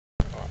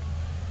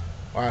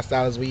Wyld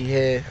Stylaz, we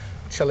here,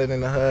 chilling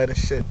in the hood and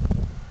shit.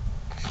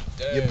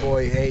 Damn. Your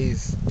boy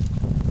Haze.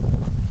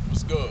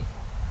 What's good?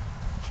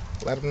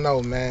 Let him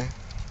know, man.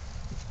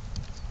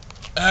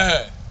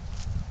 Hey.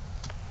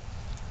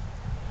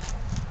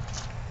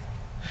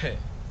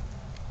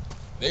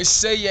 They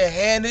say your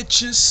hand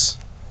itches,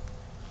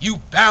 you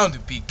bound to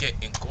be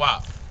getting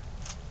guap.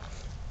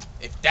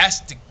 If that's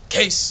the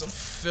case, I'm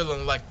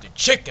feeling like the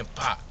chicken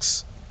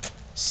pox.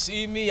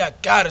 See me, I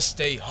gotta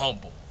stay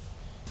humble.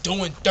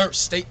 Doing dirt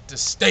state to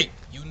state,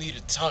 you need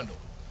a tunnel.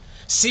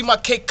 See my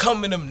cake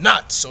come in them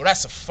knots, so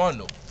that's a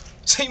funnel.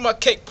 See my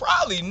cake,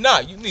 probably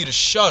not, you need a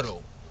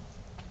shuttle.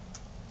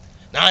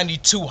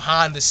 92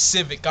 Honda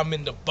Civic, I'm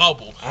in the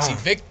bubble. See,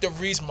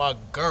 Victory's my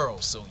girl,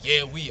 so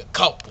yeah, we a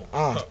couple.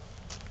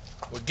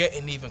 We're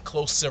getting even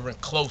closer and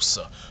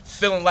closer.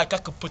 Feeling like I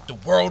could put the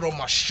world on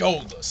my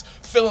shoulders.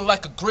 Feeling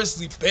like a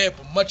grizzly bear,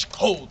 but much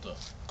colder.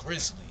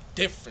 Grizzly,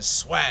 different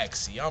swag,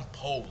 see, I'm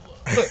polar.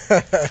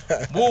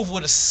 Move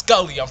with a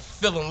Scully, I'm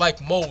feeling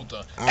like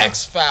Mulder.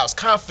 X-Files,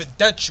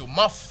 confidential,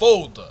 my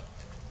folder.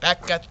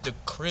 Back at the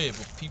crib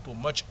with people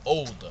much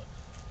older.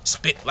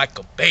 Spit like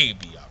a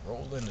baby, I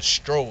roll in a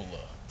stroller.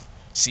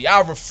 See,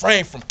 I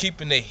refrain from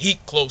keeping the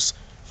heat close.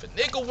 If a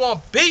nigga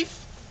want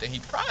beef, then he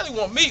probably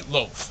want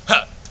meatloaf.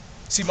 Huh.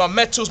 See, my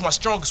mental's my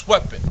strongest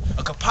weapon.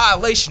 A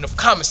compilation of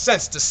common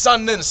sense, the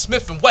sun and the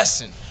Smith &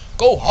 Wesson.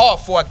 Go hard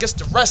before I gets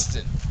to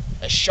resting.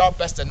 As sharp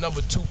as the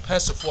number 2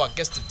 pencil before I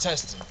gets to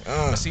testing.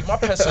 See, my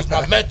pencil's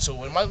my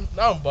mental, and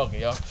now I'm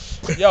bugging, yo.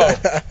 Yo,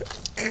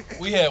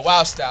 we here,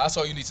 Wyld Stylaz, that's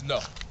all you need to know.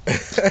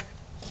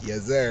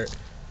 Yes, sir.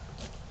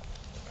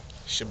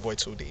 It's your boy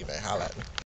 2D, man. Holla at me.